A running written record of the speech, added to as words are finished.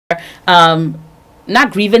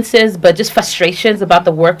not grievances, but just frustrations about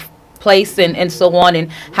the workplace and so on,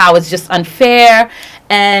 and how it's just unfair.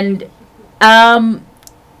 And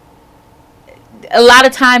a lot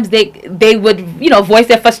of times they would, you know, voice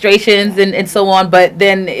their frustrations and so on, but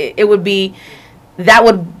then it would be, that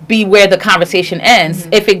would be where the conversation ends.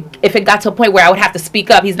 If it got to a point where I would have to speak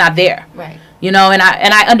up, he's not there. Right. You know, and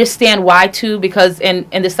I understand why too, because in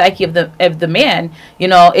the psyche of the man, you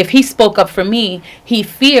know, if he spoke up for me, he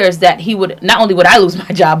fears that he would, not only would I lose my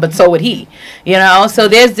job, but so would he. You know, so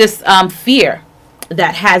there's this fear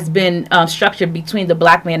that has been structured between the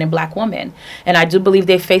black man and black woman, and I do believe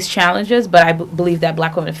they face challenges, but I believe that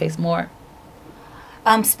black women face more.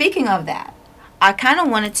 Speaking of that, I kind of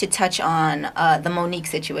wanted to touch on the Monique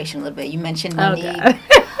situation a little bit. You mentioned Monique,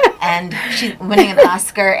 and she's winning an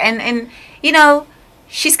Oscar, and you know,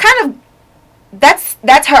 she's kind of, that's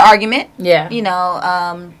her argument. Yeah. You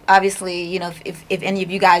know, obviously, you know, if any of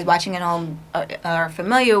you guys watching at home are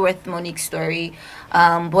familiar with Monique's story,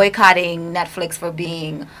 boycotting Netflix for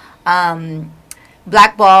being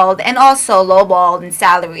blackballed and also lowballed in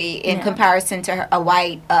salary in comparison to a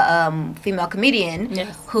white female comedian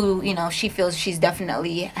who, you know, she feels she's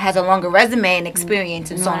definitely has a longer resume and experience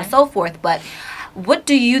and so on and so forth. But what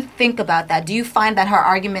do you think about that? Do you find that her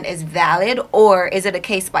argument is valid, or is it a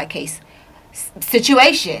case-by-case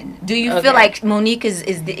situation? Do you feel like Monique is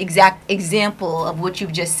the exact example of what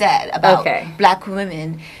you've just said about black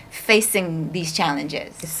women facing these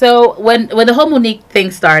challenges? So when the whole Monique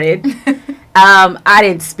thing started, I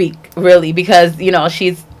didn't speak really, because, you know,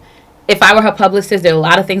 if I were her publicist, there are a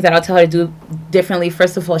lot of things that I'll tell her to do differently.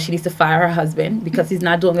 First of all, she needs to fire her husband because he's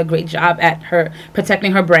not doing a great job at her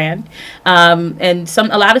protecting her brand. And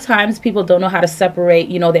a lot of times people don't know how to separate,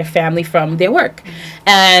 you know, their family from their work.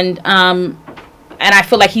 And I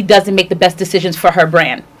feel like he doesn't make the best decisions for her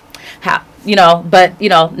brand. You know, but, you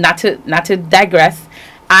know, not to digress.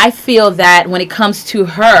 I feel that when it comes to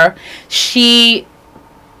her,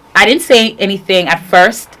 I didn't say anything at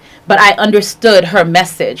first, but I understood her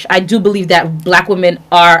message. I do believe that black women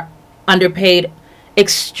are underpaid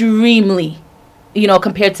extremely, you know,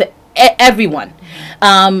 compared to everyone.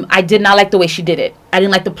 I did not like the way she did it. I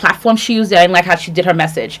didn't like the platform she used. I didn't like how she did her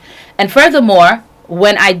message. And furthermore,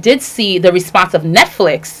 when I did see the response of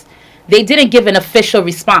Netflix, they didn't give an official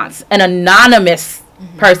response. An anonymous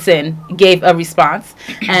person gave a response,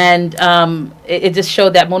 and it just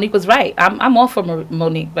showed that Monique was right. I'm all for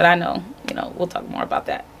Monique, but I know, you know, we'll talk more about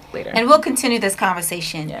that later. And we'll continue this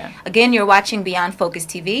conversation. Yeah. Again, you're watching Beyond Focus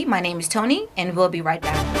TV. My name is Tony, and we'll be right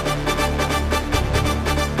back.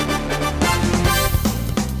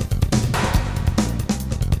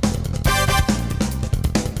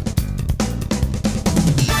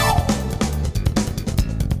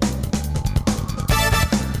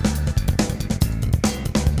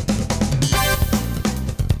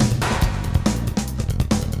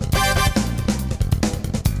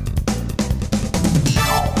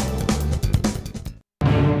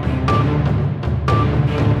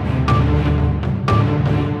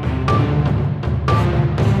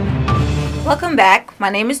 Welcome back. My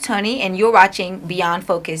name is Tony, and you're watching Beyond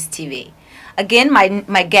Focus TV. Again,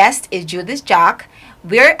 my guest is Judith Jacques.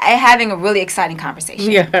 We're having a really exciting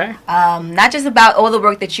conversation. Yeah. Not just about all the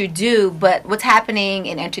work that you do, but what's happening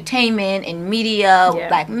in entertainment, in media, with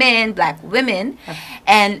black men, black women.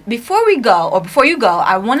 And before you go,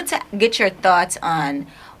 I wanted to get your thoughts on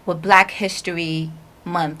what Black History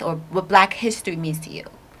Month, or what Black History means to you.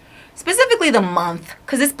 Specifically the month,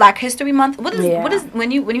 because it's Black History Month. What is when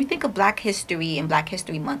you think of Black History and Black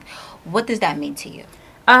History Month, what does that mean to you?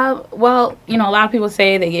 Well, you know, a lot of people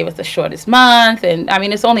say they gave us the shortest month, and I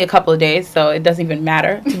mean, it's only a couple of days, so it doesn't even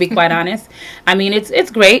matter, to be quite honest. I mean, it's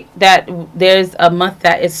great that there's a month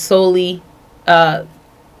that is solely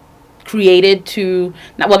created to,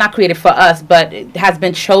 not created for us, but it has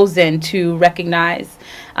been chosen to recognize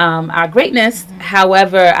our greatness.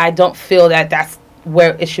 However, I don't feel that that's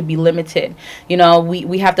where it should be limited. You know,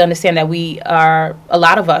 we have to understand that we are, a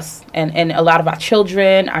lot of us, and a lot of our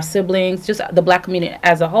children, our siblings, just the black community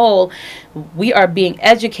as a whole, we are being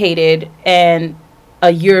educated in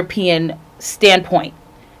a European standpoint.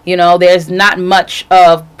 You know, there's not much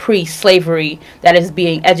of pre-slavery that is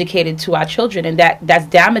being educated to our children, and that's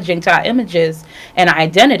damaging to our images and our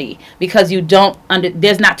identity, because you don't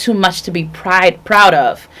there's not too much to be proud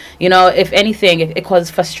of. You know, if anything, it causes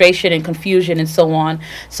frustration and confusion and so on.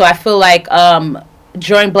 So I feel like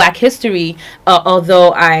during Black History,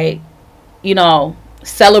 although I, you know,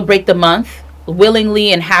 celebrate the month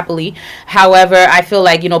willingly and happily, however, I feel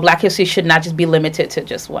like, you know, Black History should not just be limited to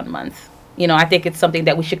just 1 month. You know, I think it's something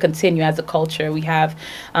that we should continue as a culture. We have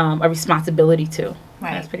a responsibility to.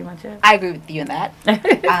 Right. That's pretty much it. I agree with you on that.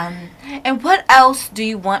 And what else do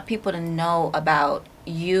you want people to know about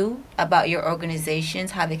you, about your organizations,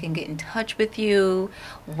 how they can get in touch with you,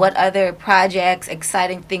 what other projects,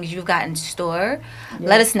 exciting things you've got in store? Yeah.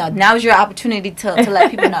 Let us know. Now is your opportunity to let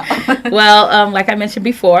people know. Well, like I mentioned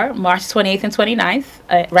before, March 28th and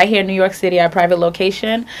 29th, right here in New York City, our private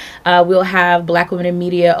location, we'll have Black Women in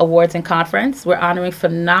Media Awards and Conference. We're honoring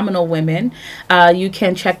phenomenal women. You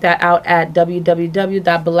can check that out at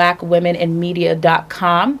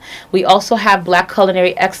www.blackwomeninmedia.com. We also have Black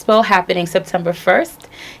Culinary Expo happening September 1st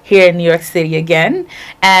here in New York City again,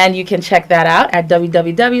 and you can check that out at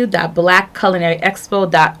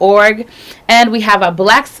www.blackculinaryexpo.org. And we have our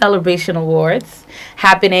Black Celebration Awards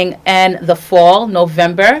happening in the fall,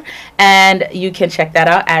 November, and you can check that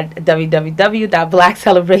out at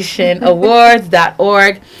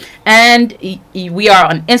www.blackcelebrationawards.org. And we are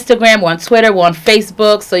on Instagram, we're on Twitter, we're on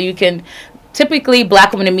Facebook, so you can typically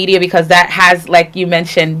Black Women in Media, because that has, like you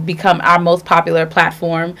mentioned, become our most popular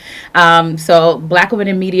platform. So Black Women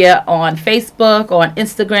in Media on Facebook, on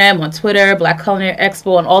Instagram, on Twitter, Black Culinary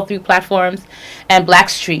Expo on all 3 platforms, and Black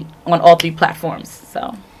Street on all 3 platforms.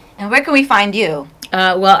 So. And where can we find you?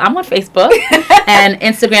 Well, I'm on Facebook and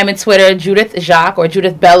Instagram and Twitter, Judith Jacques or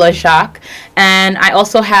Judith Bella Jacques. And I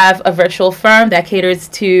also have a virtual firm that caters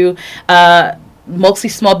to mostly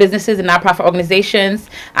small businesses and nonprofit organizations.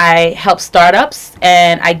 I help startups,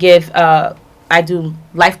 and I do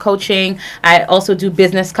life coaching. I also do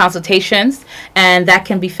business consultations, and that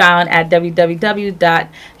can be found at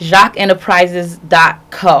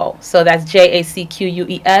www.jacquesenterprises.co. So that's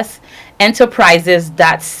JACQUES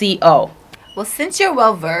enterprises.co. Well, since you're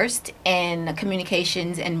well-versed in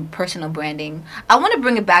communications and personal branding, I want to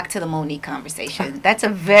bring it back to the Monique conversation. That's a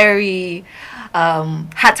very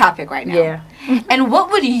hot topic right now. Yeah. And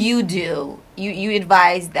what would you do? You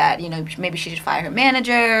advise that, maybe she should fire her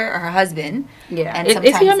manager or her husband. Yeah. And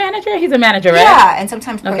is he a manager? He's a manager, right? Yeah, and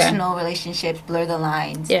sometimes personal relationships blur the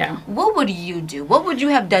lines. Yeah. What would you do? What would you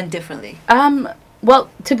have done differently? Well,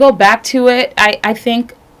 to go back to it, I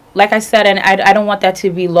think, like I said, and I don't want that to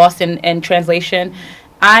be lost in translation,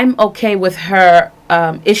 I'm okay with her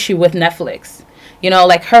issue with Netflix.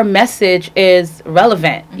 Like, her message is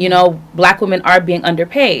relevant. Black women are being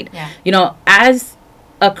underpaid. Yeah. As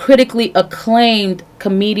a critically acclaimed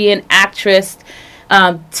comedian, actress,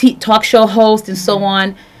 talk show host, and so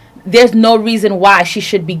on, there's no reason why she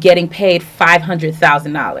should be getting paid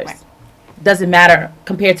 $500,000. Right. Doesn't matter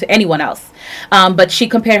compared to anyone else. But she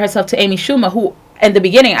compared herself to Amy Schumer, who, in the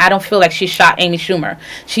beginning, I don't feel like she shot Amy Schumer.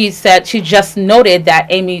 She said, she just noted that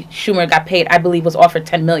Amy Schumer got paid, I believe, was offered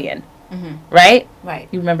 $10 million. Right? Right.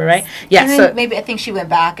 You remember, right? Yeah. So maybe I think she went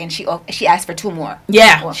back and she asked for 2 more.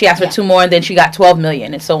 Yeah, she asked for 2 more, and then she got $12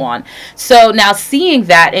 million, and so on. So now, seeing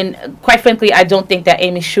that, and quite frankly, I don't think that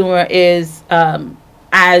Amy Schumer is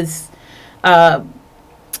as I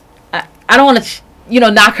don't want to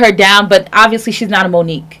knock her down, but obviously she's not a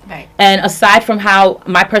Monique. Right. And aside from how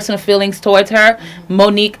my personal feelings towards her,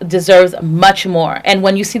 Monique deserves much more. And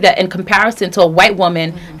when you see that in comparison to a white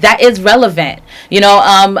woman, that is relevant.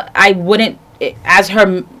 I wouldn't, as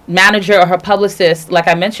her manager or her publicist, like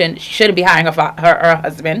I mentioned, she shouldn't be hiring her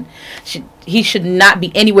husband. He should not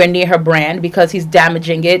be anywhere near her brand because he's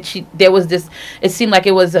damaging it. It seemed like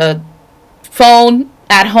it was a phone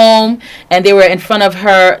at home, and they were in front of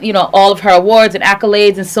her, all of her awards and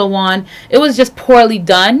accolades and so on. It was just poorly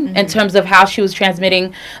done in terms of how she was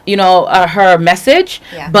transmitting, her message.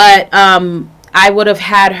 Yeah. But I would have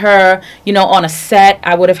had her, on a set.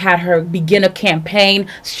 I would have had her begin a campaign,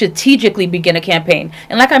 strategically begin a campaign.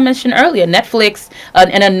 And like I mentioned earlier, Netflix,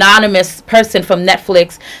 an anonymous person from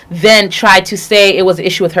Netflix then tried to say it was an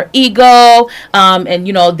issue with her ego. And,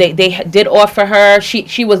 they did offer her.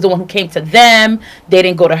 She was the one who came to them. They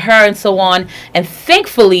didn't go to her and so on. And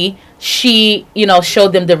thankfully, she,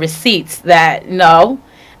 showed them the receipts that, no,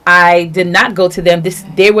 I did not go to them.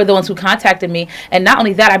 They were the ones who contacted me. And not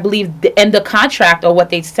only that, I believe in the contract, or what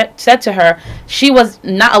they said to her, she was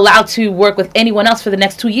not allowed to work with anyone else for the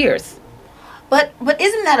next 2 years. But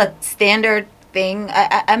isn't that a standard thing?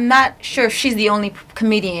 I'm not sure if she's the only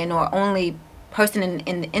comedian or only person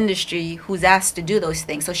in the industry who's asked to do those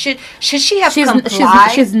things. So should she have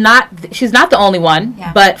complied? She's not the only one.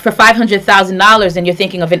 Yeah. But for $500,000, and you're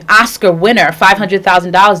thinking of an Oscar winner,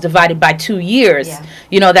 $500,000 divided by 2 years. Yeah.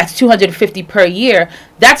 That's $250 per year.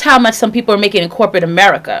 That's how much some people are making in corporate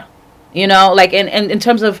America. Like in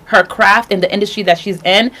terms of her craft and the industry that she's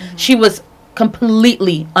in, she was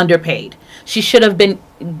completely underpaid. She should have been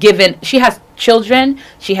given, she has children,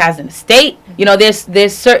 she has an estate, you know,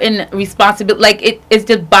 there's certain responsibility. Like it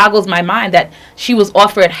just boggles my mind that she was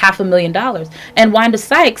offered $500,000. And Wanda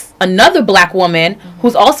Sykes, another black woman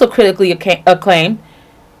who's also critically acclaimed,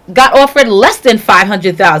 got offered less than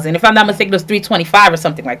 $500,000. If I'm not mistaken, it was $325 or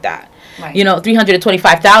something like that. Right. You know,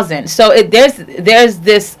 $325,000. So there's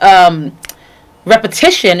this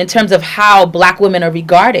repetition in terms of how black women are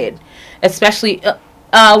regarded, especially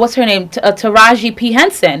what's her name, Taraji P.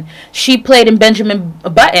 Henson. She played in Benjamin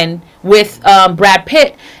Button with Brad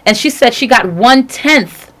Pitt, and she said she got 1/10.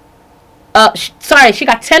 She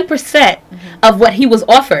got 10% of what he was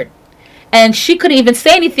offered, and she couldn't even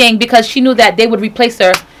say anything because she knew that they would replace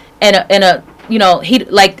her in a you know,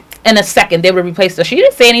 in a second they would replace her. She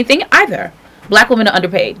didn't say anything either. Black women are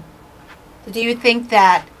underpaid. Do you think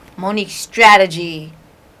that Monique's strategy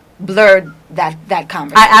blurred that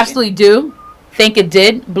conversation? I absolutely do think it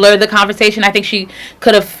did blur the conversation. I think she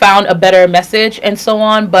could have found a better message and so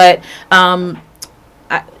on, but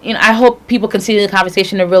I hope people continue the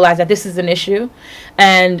conversation to realize that this is an issue,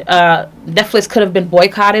 and Netflix could have been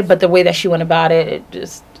boycotted, but the way that she went about it, it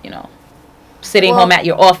just, you know, sitting home at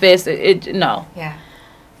your office, no. Yeah.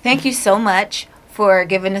 Thank you so much for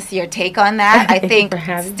giving us your take on that. I think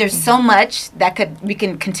there's so much that we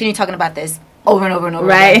can continue talking about this over and over and over.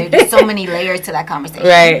 Right. Again. There's so many layers to that conversation.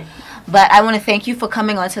 Right. But I want to thank you for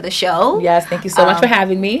coming onto the show. Yes, thank you so much for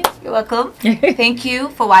having me. You're welcome. Thank you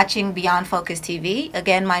for watching Beyond Focus TV.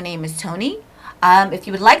 Again, my name is Tony. If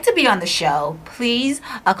you would like to be on the show, please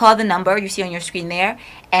call the number you see on your screen there,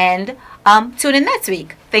 and tune in next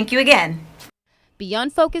week. Thank you again.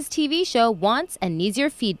 Beyond Focus TV show wants and needs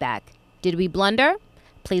your feedback. Did we blunder?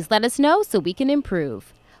 Please let us know so we can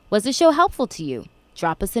improve. Was the show helpful to you?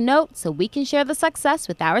 Drop us a note so we can share the success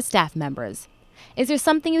with our staff members. Is there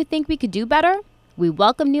something you think we could do better? We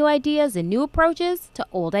welcome new ideas and new approaches to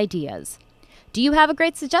old ideas. Do you have a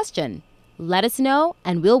great suggestion? Let us know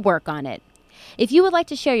and we'll work on it. If you would like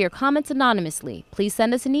to share your comments anonymously, please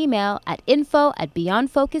send us an email at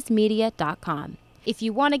info@beyondfocusmedia.com. If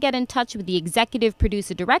you want to get in touch with the executive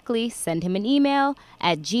producer directly, send him an email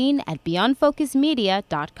at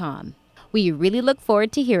gene@beyondfocusmedia.com. We really look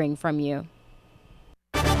forward to hearing from you.